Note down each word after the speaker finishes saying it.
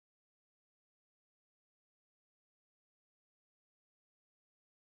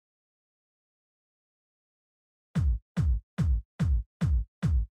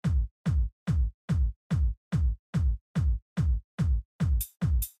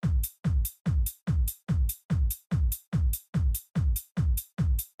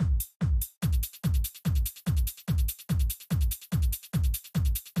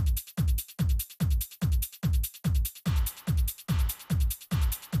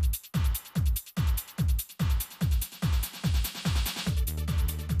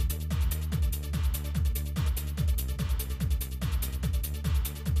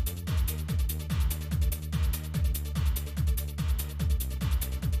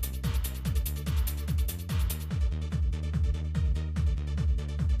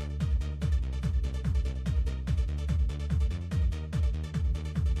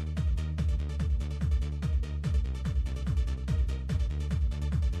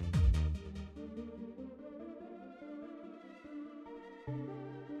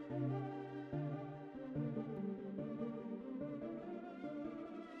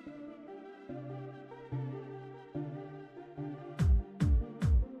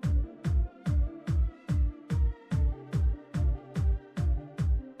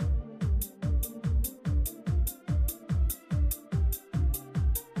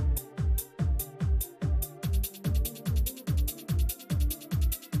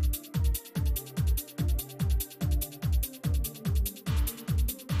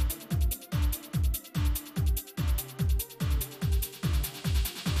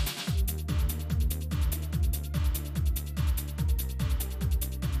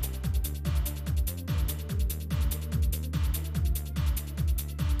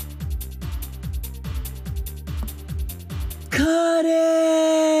Cut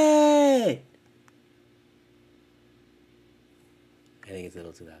it! I think it's a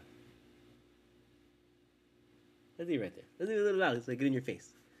little too loud. Let's leave it right there. Let's leave it a little loud so I get in your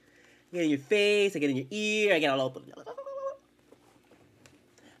face. I get in your face, I get in your ear, I get all open.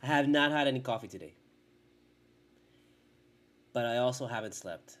 I have not had any coffee today. But I also haven't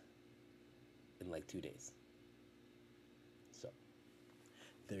slept in like 2 days. So,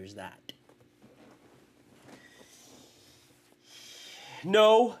 there's that.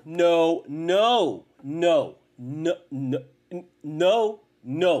 No, no, no, no, no, no, no,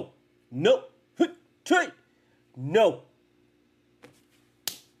 no, no, no,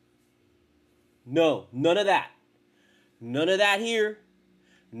 no, none of that. None of that here.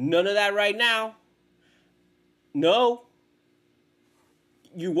 None of that right now. No.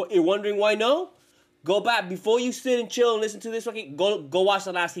 You're wondering why no? Go back before you sit and chill and listen to this. Okay, go watch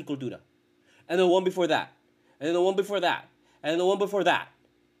the last CULTURA, and the one before that, and then the one before that, and then the one before that.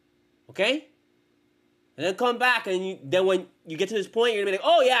 Okay, and then come back, and then when you get to this point, you're gonna be like,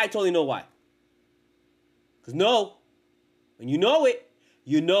 oh yeah, I totally know why. Cause no, when you know it,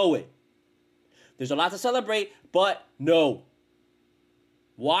 you know it. There's a lot to celebrate, but no.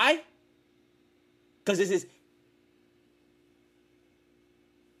 Why? Because this is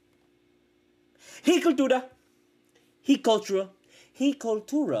CULTURA, CULTURA,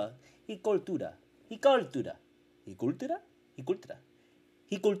 CULTURA, CULTURA, CULTURA, CULTURA,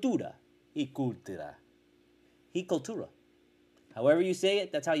 CULTURA, CULTURA, CULTURA. However you say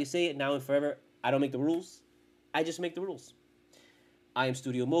it, that's how you say it now and forever. I don't make the rules. I just make the rules. I am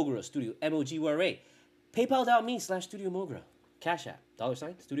Studio Mogura, Studio MOGURA. PayPal.me/Studio Mogura. Cash App,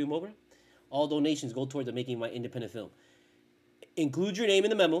 $ Studio Mogura. All donations go toward the making of my independent film. Include your name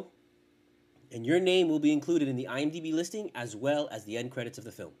in the memo, and your name will be included in the IMDb listing as well as the end credits of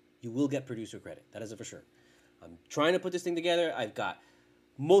the film. You will get producer credit. That is it for sure. I'm trying to put this thing together. I've got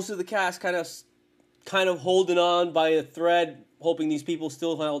most of the cast kind of holding on by a thread, hoping these people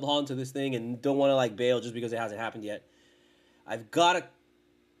still hold on to this thing and don't want to like bail just because it hasn't happened yet. I've got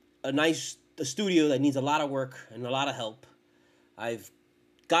a nice studio that needs a lot of work and a lot of help. I've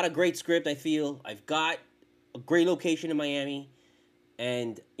got a great script, I feel. I've got a great location in Miami.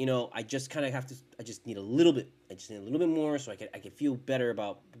 And, you know, I just need a little bit. I just need a little bit more so I can feel better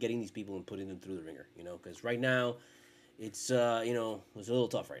about getting these people and putting them through the ringer, you know. Because right now, it's, it's a little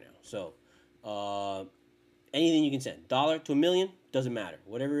tough right now. So, anything you can send. $1 to $1 million, doesn't matter.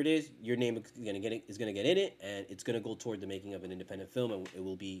 Whatever it is, your name is gonna get in it, and it's gonna go toward the making of an independent film, and it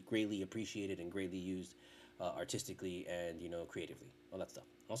will be greatly appreciated and greatly used artistically and, you know, creatively. All that stuff.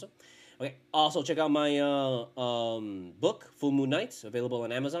 Also check out my book, Full Moon Nights, available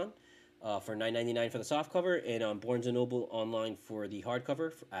on Amazon for $9.99 for the softcover, and on Barnes & Noble online for the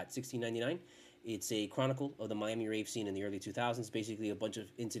hardcover at $16.99. It's a chronicle of the Miami rave scene in the early 2000s. Basically, a bunch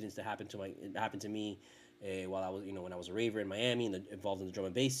of incidents that happened to me while I was, when I was a raver in Miami and involved in the drum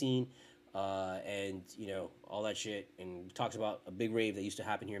and bass scene, and all that shit. And talks about a big rave that used to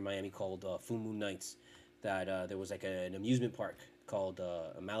happen here in Miami called Full Moon Nights. That there was like an amusement park called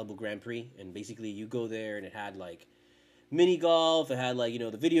a Malibu Grand Prix, and basically you go there and it had like mini golf, it had like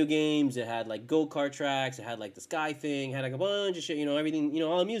the video games, it had like go-kart tracks, it had like the sky thing, it had like a bunch of shit, everything,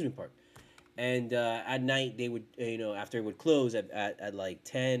 all amusement park. And at night they would, after it would close at like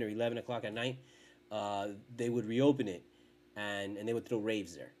 10 or 11 o'clock at night, they would reopen it, and they would throw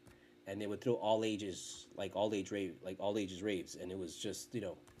raves there, and they would throw all ages raves, and it was just it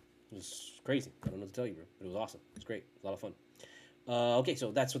was crazy. I don't know what to tell you, bro, but it was awesome. It was great. A lot of fun. Okay,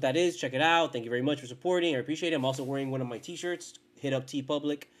 so that's what that is. Check it out. Thank you very much for supporting. I appreciate it. I'm also wearing one of my t-shirts. Hit up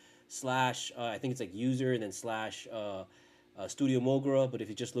TeePublic / I think it's like user and then / Studio Mogura. But if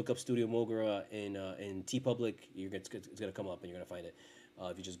you just look up Studio Mogura in TeePublic, it's gonna come up and you're gonna find it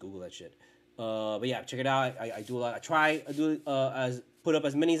if you just Google that shit. But yeah, check it out. I do a lot. I put up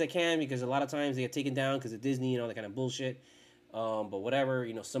as many as I can, because a lot of times they get taken down because of Disney and all that kind of bullshit. But whatever,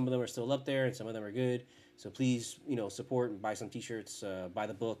 some of them are still up there and some of them are good. So please, support and buy some T-shirts, buy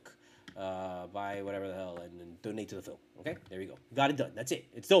the book, buy whatever the hell, and donate to the film. Okay, there you go. Got it done. That's it.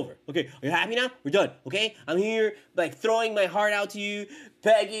 It's over. Okay, are you happy now? We're done. Okay, I'm here like throwing my heart out to you,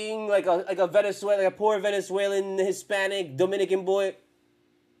 begging like a Venezuelan, like a poor Venezuelan, Hispanic, Dominican boy,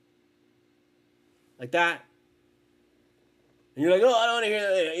 like that. And you're like, oh, I don't want to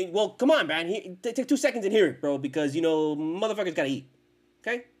hear that. Well, come on, man. Take 2 seconds and hear it, bro, because, motherfuckers gotta eat.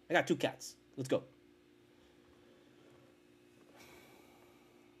 Okay? I got 2 cats. Let's go.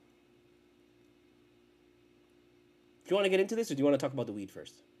 Do you want to get into this, or do you want to talk about the weed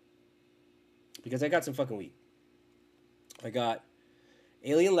first? Because I got some fucking weed. I got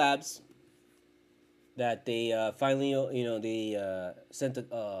Alien Labs that they finally, they sent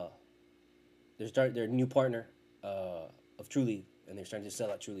their new partner of True Leaf, and they're starting to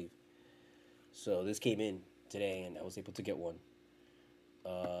sell at True Leaf. So this came in today, and I was able to get one.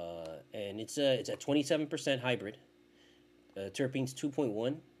 And it's a 27% hybrid. Terpenes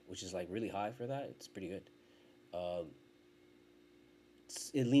 2.1, which is like really high for that. It's pretty good.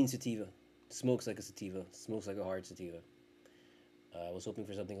 It leans sativa, smokes like a sativa, smokes like a hard sativa. I was hoping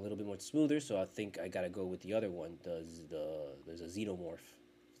for something a little bit more smoother, so I think I gotta go with the other one. There's a xenomorph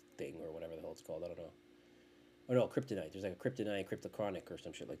thing or whatever the hell it's called. I don't know. Oh no, kryptonite. There's like a kryptonite, cryptochronic or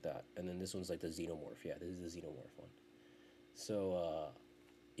some shit like that. And then this one's like the xenomorph. Yeah, this is the xenomorph one. So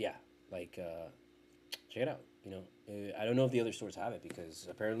yeah, like check it out. I don't know if the other stores have it because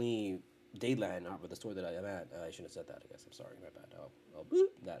apparently Dayland, not with the store that I am at. I shouldn't have said that. I guess I'm sorry, my bad. I'll boop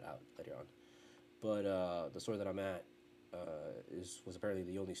that out later on. But the store that I'm at was apparently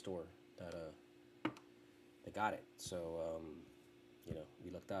the only store that got it. So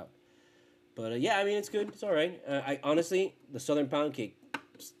we lucked out. But yeah, I mean it's good. It's all right. I honestly, the Southern Pound Cake,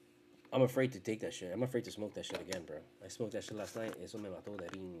 I'm afraid to take that shit. I'm afraid to smoke that shit again, bro. I smoked that shit last night. Eso me mató de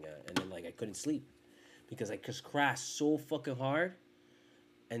ringa. And then like I couldn't sleep because I just crashed so fucking hard.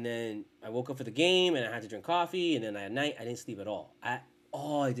 And then I woke up for the game and I had to drink coffee. And then at night I didn't sleep at all. I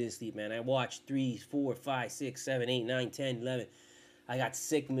didn't sleep, man. I watched 3, 4, 5, 6, 7, 8, 9, 10, 11. I got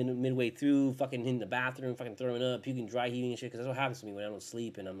sick midway through, fucking in the bathroom, fucking throwing up, puking, dry heaving and shit. Because that's what happens to me when I don't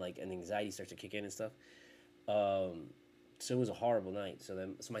sleep and I'm like, and anxiety starts to kick in and stuff. So it was a horrible night.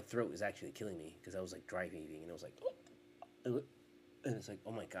 So my throat was actually killing me because I was like dry heaving and I was like, oh. And it's like,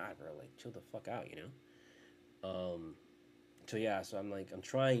 oh my god, bro, like chill the fuck out, So yeah, so I'm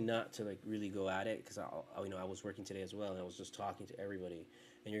trying not to like really go at it because I was working today as well and I was just talking to everybody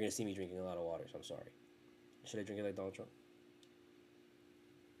and you're gonna see me drinking a lot of water. So I'm sorry. Should I drink it like Donald Trump?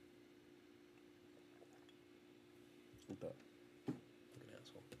 But look at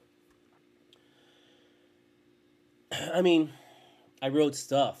asshole. I mean, I wrote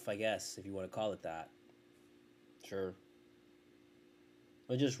stuff, I guess, if you want to call it that. Sure.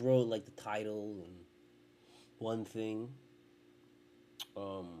 I just wrote like the title and one thing.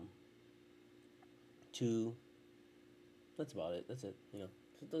 2. That's about it. That's it.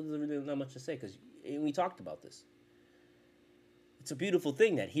 There's really not much to say because we talked about this. It's a beautiful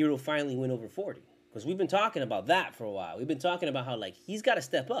thing that Hero finally went over 40. Because we've been talking about that for a while. We've been talking about how, like, he's got to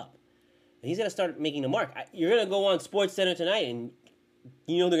step up. And he's got to start making a mark. You're going to go on Sports Center tonight, and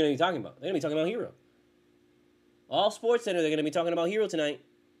you know what they're going to be talking about. They're going to be talking about Hero. All Sports Center, they're going to be talking about Hero tonight.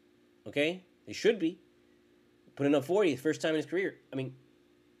 Okay? They should be. Putting up 40, first time in his career. I mean,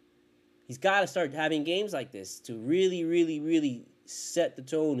 he's got to start having games like this to really, really, really set the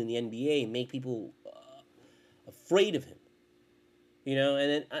tone in the NBA and make people afraid of him.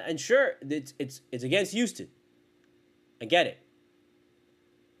 And sure, it's against Houston. I get it.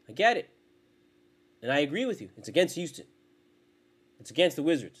 And I agree with you. It's against Houston. It's against the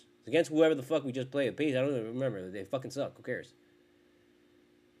Wizards. It's against whoever the fuck we just played. I don't even remember. They fucking suck. Who cares?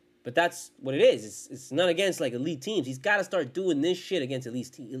 But that's what it is. It's not against like elite teams. He's got to start doing this shit against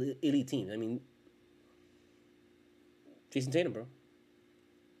elite teams. I mean, Jason Tatum, bro.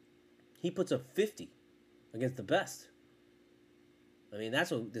 He puts up 50 against the best. I mean,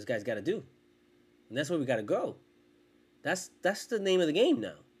 that's what this guy's got to do. And that's where we got to go. That's the name of the game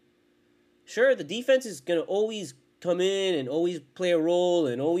now. Sure, the defense is going to always come in and always play a role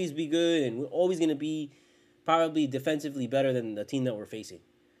and always be good and we're always going to be probably defensively better than the team that we're facing.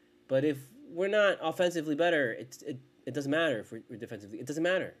 But if we're not offensively better, it doesn't matter if we're defensively. It doesn't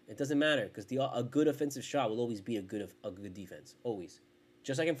matter. It doesn't matter because a good offensive shot will always be a good defense. Always.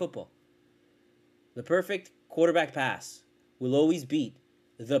 Just like in football. The perfect quarterback pass will always beat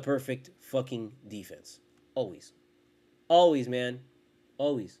the perfect fucking defense. Always. Always, man.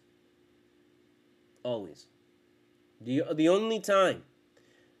 Always. Always. The only time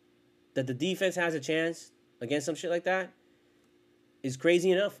that the defense has a chance against some shit like that is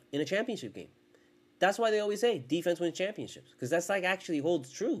crazy enough in a championship game. That's why they always say defense wins championships, because that's like actually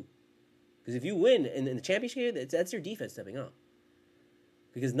holds true. Because if you win in the championship game, that's your defense stepping up.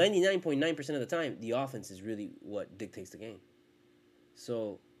 Because 99.9% of the time, the offense is really what dictates the game.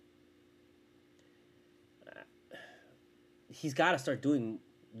 So he's got to start doing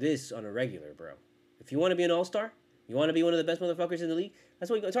this on a regular, bro. If you want to be an all-star, you want to be one of the best motherfuckers in the league, that's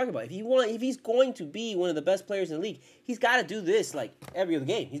what you're talking about. If he's going to be one of the best players in the league, he's got to do this like every other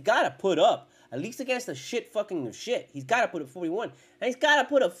game. He's got to put up, at least against the shit, he's got to put up 41. And he's got to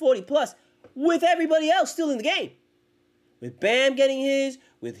put up 40 plus with everybody else still in the game. With Bam getting his,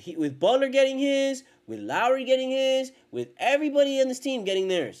 with Butler getting his, with Lowry getting his, with everybody on this team getting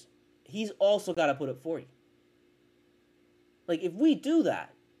theirs. He's also got to put up 40. Like, if we do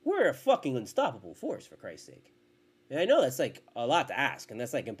that, we're a fucking unstoppable force, for Christ's sake. And I know that's, like, a lot to ask, and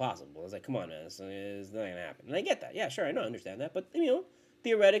that's, like, impossible. It's like, come on, man, it's not going to happen. And I get that. Yeah, sure, I know, I understand that. But, you know,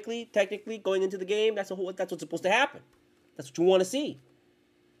 theoretically, technically, going into the game, that's what's supposed to happen. That's what you want to see.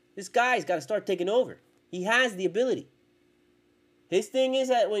 This guy's got to start taking over. He has the ability. His thing is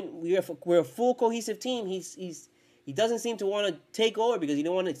that when we're a full cohesive team, he doesn't seem to want to take over because he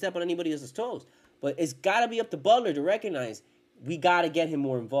don't want to step on anybody else's toes. But it's got to be up to Butler to recognize we got to get him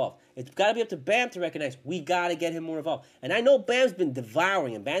more involved. It's got to be up to Bam to recognize we got to get him more involved. And I know Bam's been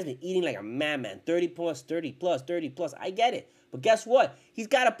devouring him. Bam's been eating like a madman. 30 plus, 30 plus, 30 plus. I get it. But guess what? He's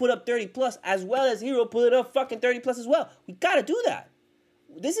got to put up 30 plus as well as Hero put up fucking 30 plus as well. We got to do that.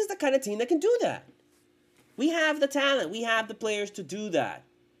 This is the kind of team that can do that. We have the talent. We have the players to do that.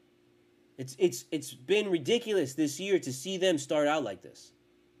 It's been ridiculous this year to see them start out like this.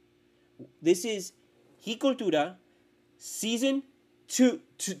 This is CULTURA season 2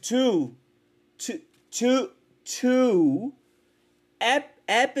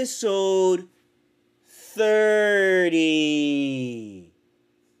 episode 30.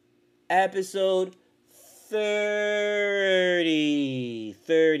 Episode 30.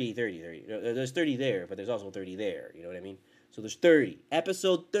 30. There's 30 there, but there's also 30 there. You know what I mean? So there's 30.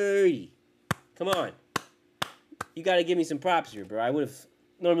 Episode 30. Come on. You got to give me some props here, bro. I would have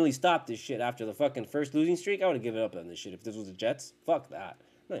normally stopped this shit after the fucking first losing streak. I would have given up on this shit if this was the Jets. Fuck that.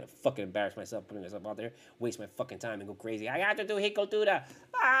 I'm not going to fucking embarrass myself, putting myself out there, waste my fucking time and go crazy. I got to do CULTURA.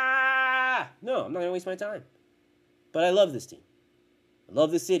 No, I'm not going to waste my time. But I love this team. I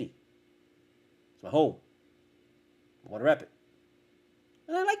love this city. It's my home. I want to rep it.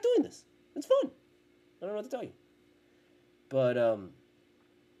 And I like doing this. It's fun. I don't know what to tell you. But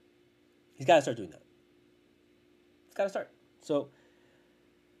he's got to start doing that. He's got to start. So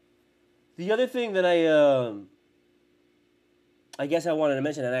the other thing that I guess I wanted to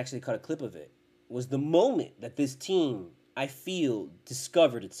mention, and I actually caught a clip of it, was the moment that this team, I feel,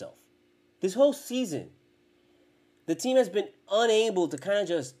 discovered itself. This whole season, the team has been unable to kind of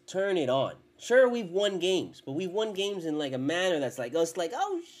just turn it on. Sure, we've won games, but we've won games in like a manner that's like us, like,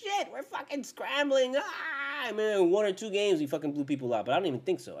 oh shit, we're fucking scrambling. I mean, 1 or 2 games we fucking blew people out, but I don't even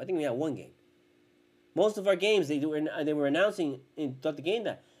think so. I think we had 1 game. Most of our games, they were announcing throughout the game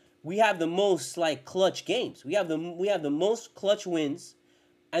that we have the most like clutch games. We have the most clutch wins,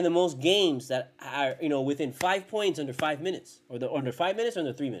 and the most games that are within 5 points under 5 minutes, or under 5 minutes or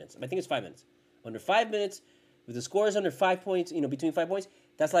under 3 minutes. I think it's 5 minutes. Under 5 minutes, if the score is under 5 points, between 5 points,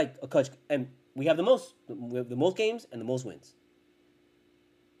 that's like a clutch. And we have the most games and the most wins.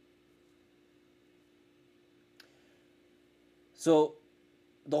 So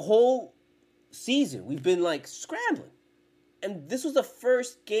the whole season we've been like scrambling. And this was the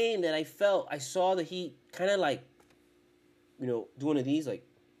first game that I saw the Heat kind of like, do one of these, like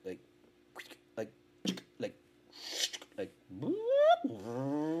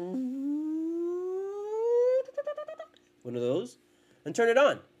one of those, and turn it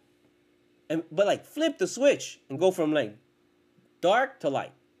on. But like flip the switch and go from like dark to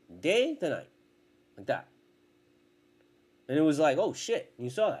light, day to night, like that. And it was like, oh shit, you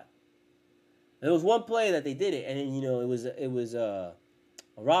saw that. And there was one play that they did it, and it was a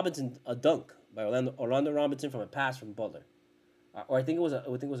dunk by Orlando Robinson from a pass from Butler, or I think it was it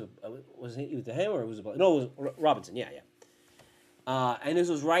him or it was a Butler? No, it was Robinson. Yeah. And this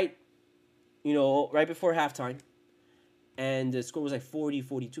was right before halftime, and the score was like 40,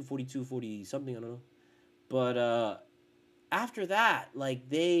 42, 42, 40 something, I don't know. But after that, like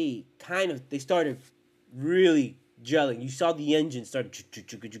they started really gelling. You saw the engine start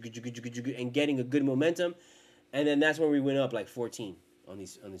and getting a good momentum, and then that's when we went up like 14 on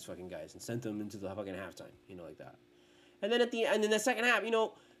these fucking guys and sent them into the fucking halftime, like that. And then in the second half,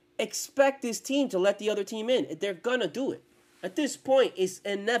 expect this team to let the other team in. They're gonna do it. At this point, it's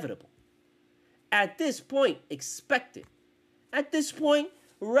inevitable. At this point, expect it. At this point,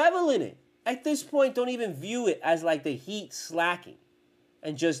 revel in it. At this point, don't even view it as like the Heat slacking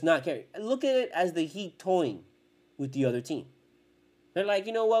and just not caring. Look at it as the Heat toying with the other team. They're like,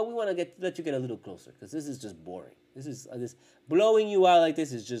 you know what? We want to let you get a little closer because this is just boring. This blowing you out like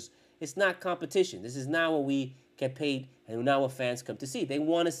this is just, it's not competition. This is not what we get paid and not what fans come to see. They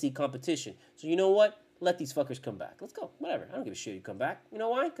want to see competition. So you know what? Let these fuckers come back. Let's go. Whatever. I don't give a shit you come back. You know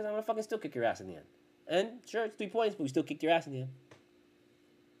why? Because I'm going to fucking still kick your ass in the end. And sure, it's 3 points, but we still kicked your ass in the end.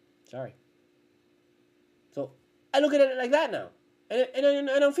 Sorry. So I look at it like that now. And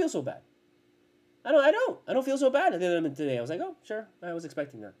I don't feel so bad. I don't feel so bad at the end of today. I was like, oh, sure. I was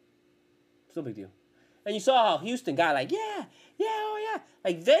expecting that. It's no big deal. And you saw how Houston got like, yeah.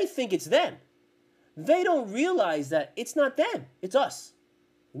 Like, they think it's them. They don't realize that it's not them. It's us.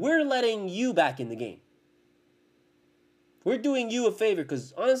 We're letting you back in the game. We're doing you a favor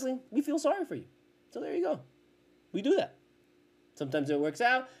because, honestly, we feel sorry for you. So there you go. We do that. Sometimes it works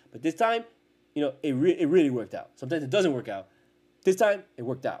out, but this time, it really worked out. Sometimes it doesn't work out. This time, it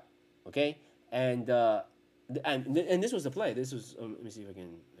worked out. Okay? And this was the play. This was, let me see if I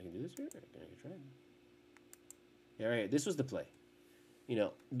can do this here. Can I try it? Yeah, right. This was the play.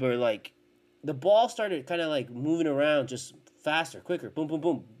 Where, like, the ball started kind of, like, moving around just faster, quicker. Boom, boom,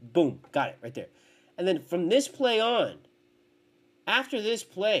 boom, boom. Got it right there. And then from this play on, after this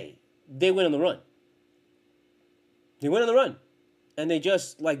play, they went on the run. And they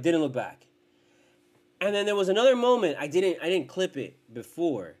just, like, didn't look back. And then there was another moment. I didn't clip it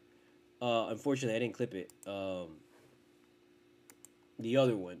before. Unfortunately, I didn't clip it. The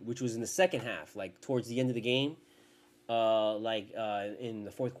other one, which was in the second half, like, towards the end of the game. In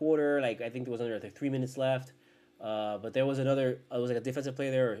the fourth quarter, like, I think there was under 3 minutes left. But there was another, it was like a defensive play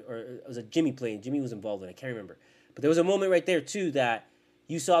there, or it was a Jimmy play, and Jimmy was involved in it. I can't remember. But there was a moment right there, too, that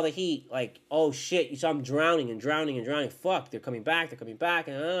you saw the Heat, like, oh, shit, you saw them drowning. Fuck, they're coming back,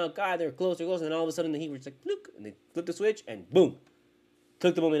 and oh, God, they're close, and then all of a sudden the Heat were just like, bloop, and they flipped the switch, and boom.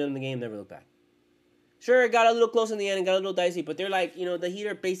 Took the momentum in the game, never looked back. Sure, it got a little close in the end and got a little dicey, but they're like, the Heat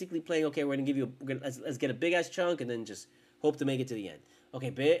are basically playing, okay, we're going to give you, let's get a big-ass chunk and then just hope to make it to the end. Okay,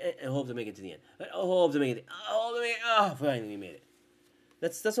 and hope to make it to the end. Finally we made it.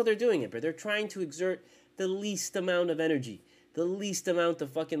 That's what they're doing, bro. They're trying to exert the least amount of energy, the least amount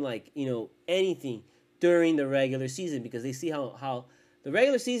of fucking, like, anything during the regular season because they see how the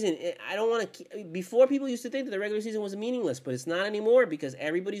regular season, I don't want to... Before, people used to think that the regular season was meaningless, but it's not anymore because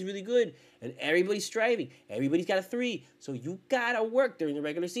everybody's really good and everybody's striving. Everybody's got a 3, so you got to work during the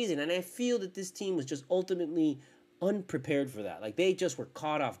regular season. And I feel that this team was just ultimately unprepared for that. Like, they just were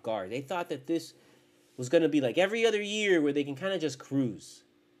caught off guard. They thought that this was going to be like every other year where they can kind of just cruise.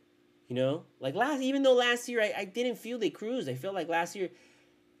 Like, even though last year I didn't feel they cruised. I felt like last year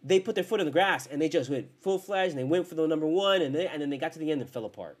they put their foot on the grass and they just went full-fledged and they went for the number 1 and then they got to the end and fell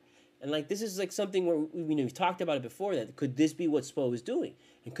apart. And, like, this is, like, something where we've talked about it before, that could this be what Spo is doing?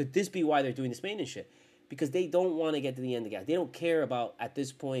 And could this be why they're doing this maintenance shit? Because they don't want to get to the end of the game. They don't care about, at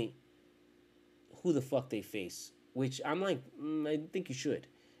this point, who the fuck they face. Which I'm like, I think you should.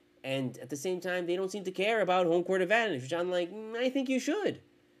 And at the same time, they don't seem to care about home court advantage, which I'm like, I think you should.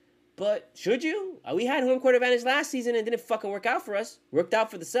 But should you? We had home court advantage last season and it didn't fucking work out for us. Worked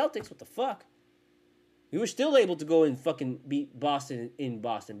out for the Celtics. What the fuck? We were still able to go and fucking beat Boston in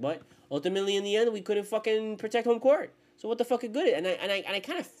Boston. But ultimately, in the end, we couldn't fucking protect home court. So what the fuck is good? And I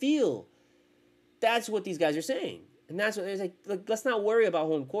kind of feel that's what these guys are saying. And that's what it's like, let's not worry about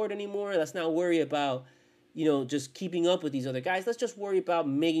home court anymore. Let's not worry about, just keeping up with these other guys. Let's just worry about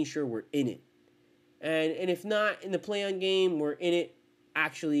making sure we're in it. And if not in the play-on game, we're in it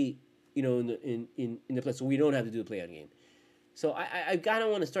actually, in the play, so we don't have to do the play-on game. So I kind of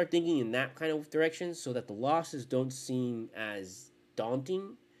want to start thinking in that kind of direction so that the losses don't seem as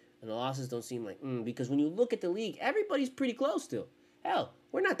daunting and the losses don't seem like, because when you look at the league, everybody's pretty close still. Hell,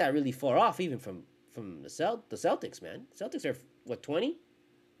 we're not that really far off even from the Celtics, man. Celtics are, 20?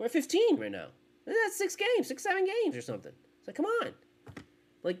 We're 15 right now. That's 6, 7 games or something. It's like, come on.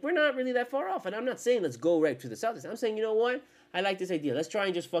 Like, we're not really that far off. And I'm not saying let's go right to the Celtics. I'm saying, you know what? I like this idea. Let's try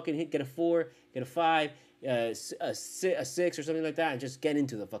and just fucking get a 4, get a 5, a 6 or something like that, and just get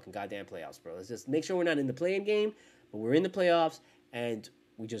into the fucking goddamn playoffs, bro. Let's just make sure we're not in the play-in game, but we're in the playoffs, and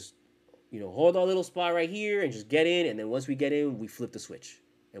we just, hold our little spot right here and just get in, and then once we get in, we flip the switch,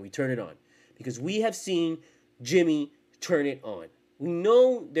 and we turn it on. Because we have seen Jimmy turn it on. We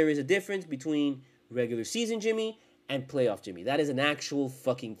know there is a difference between regular season Jimmy and playoff Jimmy. That is an actual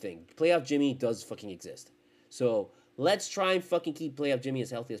fucking thing. Playoff Jimmy does fucking exist. So let's try and fucking keep playoff Jimmy as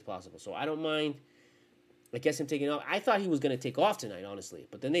healthy as possible. So I don't mind I guess him taking off. I thought he was going to take off tonight, honestly.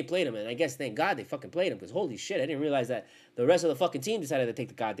 But then they played him, and I guess thank God they fucking played him, because holy shit, I didn't realize that the rest of the fucking team decided to take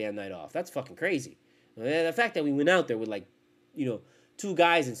the goddamn night off. That's fucking crazy. And the fact that we went out there with, like, you know, 2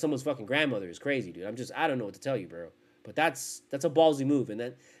 guys and someone's fucking grandmother is crazy, dude. I don't know what to tell you, bro. But that's a ballsy move,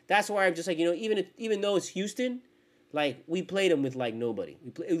 and that's why I'm just like, you know, even though it's Houston, like, we played them with, like, nobody.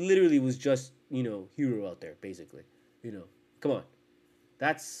 It literally was just, you know, Hero out there, basically. You know, come on.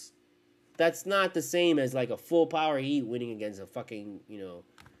 That's not the same as, like, a full power Heat winning against a fucking, you know,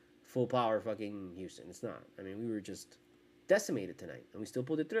 full power fucking Houston. It's not. I mean, we were just decimated tonight, and we still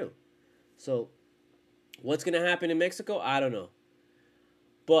pulled it through. So, what's going to happen in Mexico? I don't know.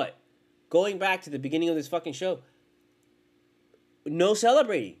 But, going back to the beginning of this fucking show, no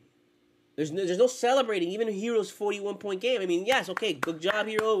celebrating. There's no celebrating, even a Hero's 41-point game. I mean, yes, okay, good job,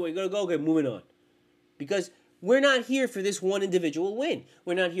 Hero. We're going to go. Okay, moving on. Because we're not here for this one individual win.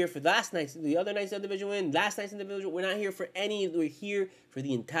 We're not here for the other night's individual win, last night's individual. We're not here for any. We're here for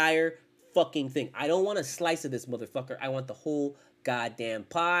the entire fucking thing. I don't want a slice of this motherfucker. I want the whole goddamn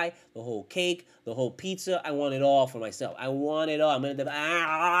pie, the whole cake, the whole pizza. I want it all for myself. I want it all. I'm going to...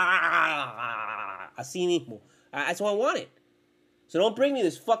 Así mismo. That's what I want it. So don't bring me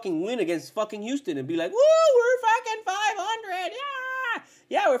this fucking win against fucking Houston and be like, woo, we're fucking 500, yeah!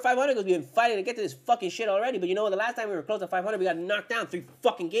 Yeah, we're 500 because we've been fighting to get to this fucking shit already. But you know what? The last time we were close to 500, we got knocked down 3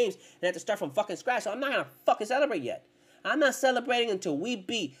 fucking games and had to start from fucking scratch. So I'm not going to fucking celebrate yet. I'm not celebrating until we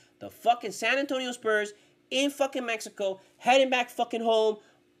beat the fucking San Antonio Spurs in fucking Mexico, heading back fucking home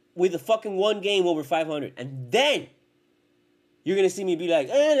with a fucking 1 game over 500. And then you're going to see me be like,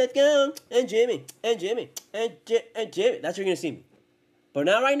 hey, let's go, and Jimmy, and Jimmy, and Jimmy. That's what you're going to see me. But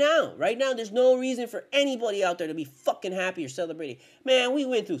not right now. Right now, there's no reason for anybody out there to be fucking happy or celebrating. Man, we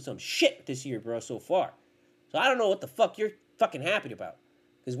went through some shit this year, bro, so far. So I don't know what the fuck you're fucking happy about.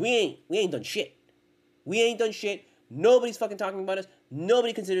 Because we ain't done shit. We ain't done shit. Nobody's fucking talking about us.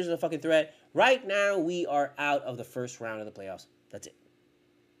 Nobody considers us a fucking threat. Right now, we are out of the first round of the playoffs. That's it.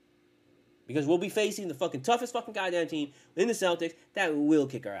 Because we'll be facing the fucking toughest fucking goddamn team in the Celtics that will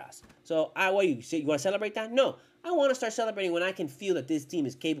kick our ass. So, what do you say? You want to celebrate that? No. I want to start celebrating when I can feel that this team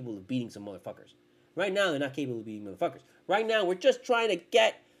is capable of beating some motherfuckers. Right now, they're not capable of beating motherfuckers. Right now, we're just trying to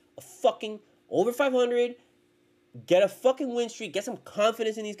get a fucking over 500, get a fucking win streak, get some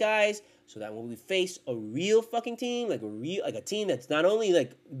confidence in these guys, so that when we face a real fucking team, like a team that's not only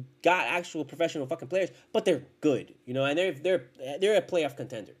like got actual professional fucking players, but they're good, you know, and they're a playoff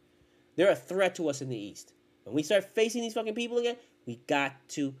contender. They're a threat to us in the East. When we start facing these fucking people again, we got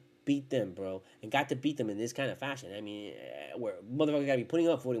to beat them, bro. And got to beat them in this kind of fashion. I mean, where motherfucker gotta be putting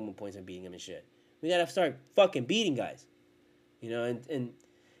up 41 points and beating them and shit. We gotta start fucking beating guys. You know, and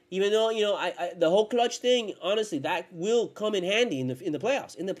even though, you know, I the whole clutch thing, honestly, that will come in handy in the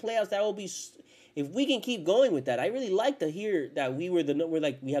playoffs. In the playoffs, that will be, if we can keep going with that, I really like to hear that we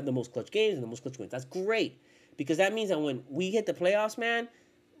have the most clutch games and the most clutch wins. That's great. Because that means that when we hit the playoffs, man,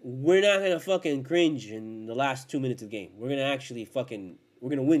 we're not going to fucking cringe in the last 2 minutes of the game. We're going to actually we're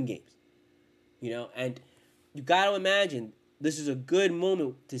going to win games. You know, and you got to imagine this is a good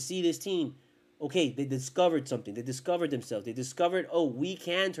moment to see this team. Okay, they discovered something. They discovered themselves. They discovered, oh, we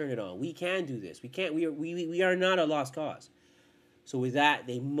can turn it on. We can do this. We are not a lost cause. So with that,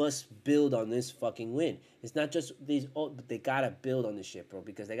 they must build on this fucking win. It's not just these, but they got to build on this shit, bro,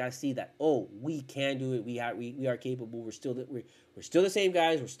 because they got to see that, oh, we can do it. We are capable. We're still the same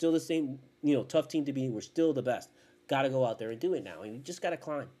guys. We're still the same, you know, tough team to beat. We're still the best. Got to go out there and do it now. And you just got to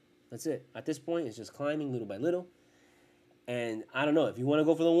climb. That's it. At this point, it's just climbing little by little. And I don't know, if you want to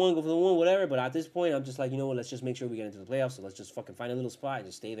go for the one, whatever. But at this point, I'm just like, you know what, let's just make sure we get into the playoffs. So let's just fucking find a little spot and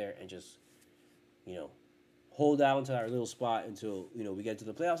just stay there and just, you know, hold down to our little spot until, you know, we get to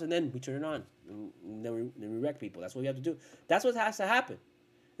the playoffs. And then we turn it on. And then we wreck people. That's what we have to do. That's what has to happen.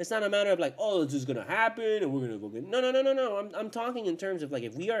 It's not a matter of like, oh, it's just going to happen and we're going to go get... No. I'm talking in terms of like,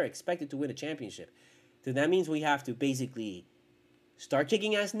 if we are expected to win a championship, then that means we have to basically start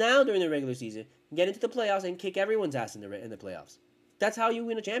kicking ass now during the regular season, get into the playoffs, and kick everyone's ass in the playoffs. That's how you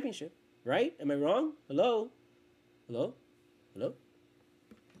win a championship, right? Am I wrong? Hello?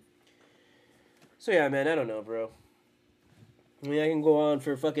 So yeah, man, I don't know, bro. I mean, I can go on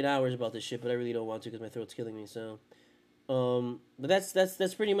for fucking hours about this shit, but I really don't want to because my throat's killing me, so... but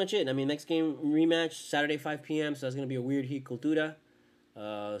that's pretty much it. I mean, next game rematch, Saturday, 5 p.m., so that's going to be a weird Heat CULTURA.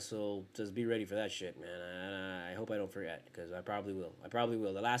 So just be ready for that shit, man. I hope I don't forget, because I probably will.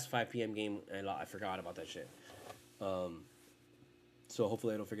 The last 5 p.m. game, I forgot about that shit. So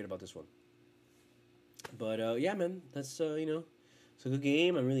hopefully I don't forget about this one. But, yeah, man, that's, you know, it's a good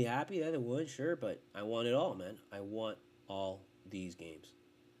game. I'm really happy that it won, sure, but I want it all, man. I want all these games.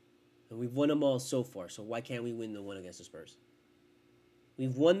 And we've won them all so far. So why can't we win the one against the Spurs?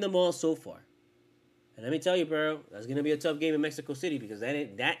 We've won them all so far. And let me tell you, bro, that's going to be a tough game in Mexico City because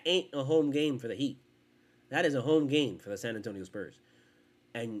that ain't a home game for the Heat. That is a home game for the San Antonio Spurs.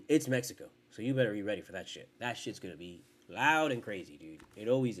 And it's Mexico. So you better be ready for that shit. That shit's going to be loud and crazy, dude. It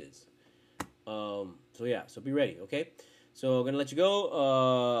always is. So yeah, so be ready, okay? So I'm going to let you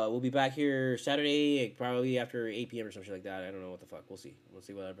go. We'll be back here Saturday, probably after 8 p.m. or something like that. I don't know what the fuck. We'll see. We'll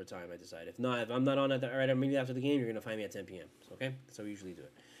see whatever time I decide. If I'm not on at the, right, maybe after the game, you're going to find me at 10 p.m. So, okay? That's how we usually do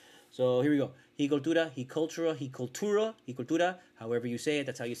it. So here we go. He cultura, he cultura, he cultura, he cultura. However you say it,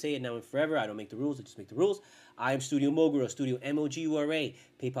 that's how you say it now and forever. I don't make the rules, I just make the rules. I am Studio Mogura, Studio Mogura,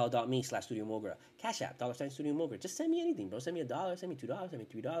 PayPal.me/Studio Mogura. Cash App, $ Studio Mogura. Just send me anything, bro. Send me $1, send me $2, send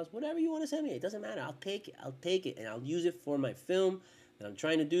me $3, whatever you want to send me. It doesn't matter. I'll take it, and I'll use it for my film that I'm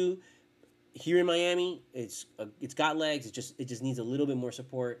trying to do. Here in Miami, it's got legs. It just needs a little bit more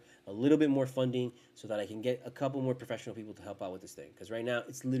support, a little bit more funding, so that I can get a couple more professional people to help out with this thing. Because right now,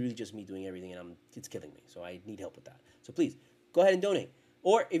 it's literally just me doing everything, and it's killing me. So I need help with that. So please, go ahead and donate.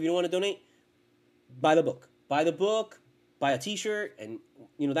 Or if you don't want to donate, buy the book. Buy the book, buy a T-shirt, and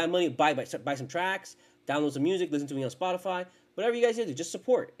that money, buy some tracks, download some music, listen to me on Spotify, whatever you guys do, just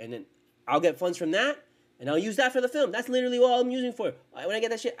support. And then I'll get funds from that. And I'll use that for the film. That's literally all I'm using for. When I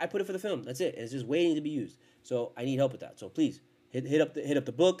get that shit, I put it for the film. That's it. And it's just waiting to be used. So I need help with that. So please hit up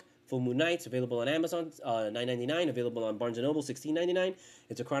the book. Full Moon Nights, available on Amazon, $9.99. Available on Barnes & Noble, $16.99.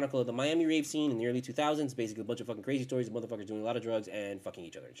 It's a chronicle of the Miami rave scene in the early 2000s. Basically, a bunch of fucking crazy stories of motherfuckers doing a lot of drugs and fucking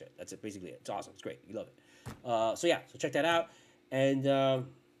each other and shit. That's it. Basically it. It's awesome. It's great. You love it. So check that out. And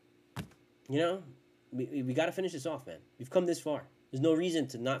we got to finish this off, man. We've come this far. There's no reason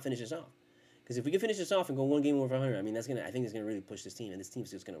to not finish this off. Because if we can finish this off and go one game over 500, I mean, I think it's gonna really push this team, and this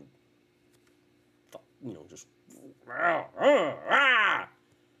team's just gonna, just.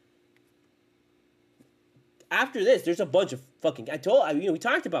 After this, there's a bunch of fucking. We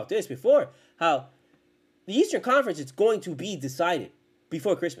talked about this before. How the Eastern Conference is going to be decided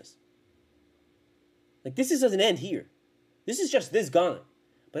before Christmas. Like this doesn't end here. This is just this gauntlet.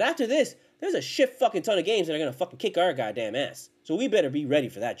 But after this, there's a shit fucking ton of games that are gonna fucking kick our goddamn ass. So we better be ready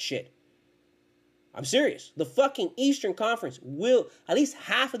for that shit. I'm serious. The fucking Eastern Conference will, at least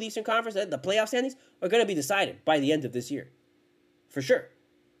half of the Eastern Conference, the playoff standings, are going to be decided by the end of this year. For sure.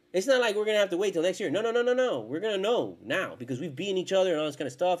 It's not like we're going to have to wait till next year. No. We're going to know now because we've beaten each other and all this kind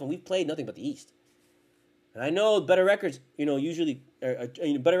of stuff, and we've played nothing but the East. And I know better records, usually,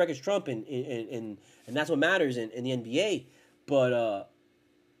 better records trump, and that's what matters in the NBA. But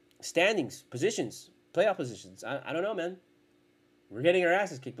standings, positions, playoff positions, I don't know, man. We're getting our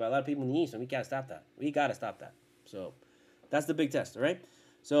asses kicked by a lot of people in the East, and we can't stop that. We got to stop that. So that's the big test, all right?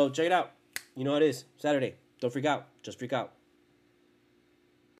 So check it out. You know how it is. Saturday. Don't freak out. Just freak out.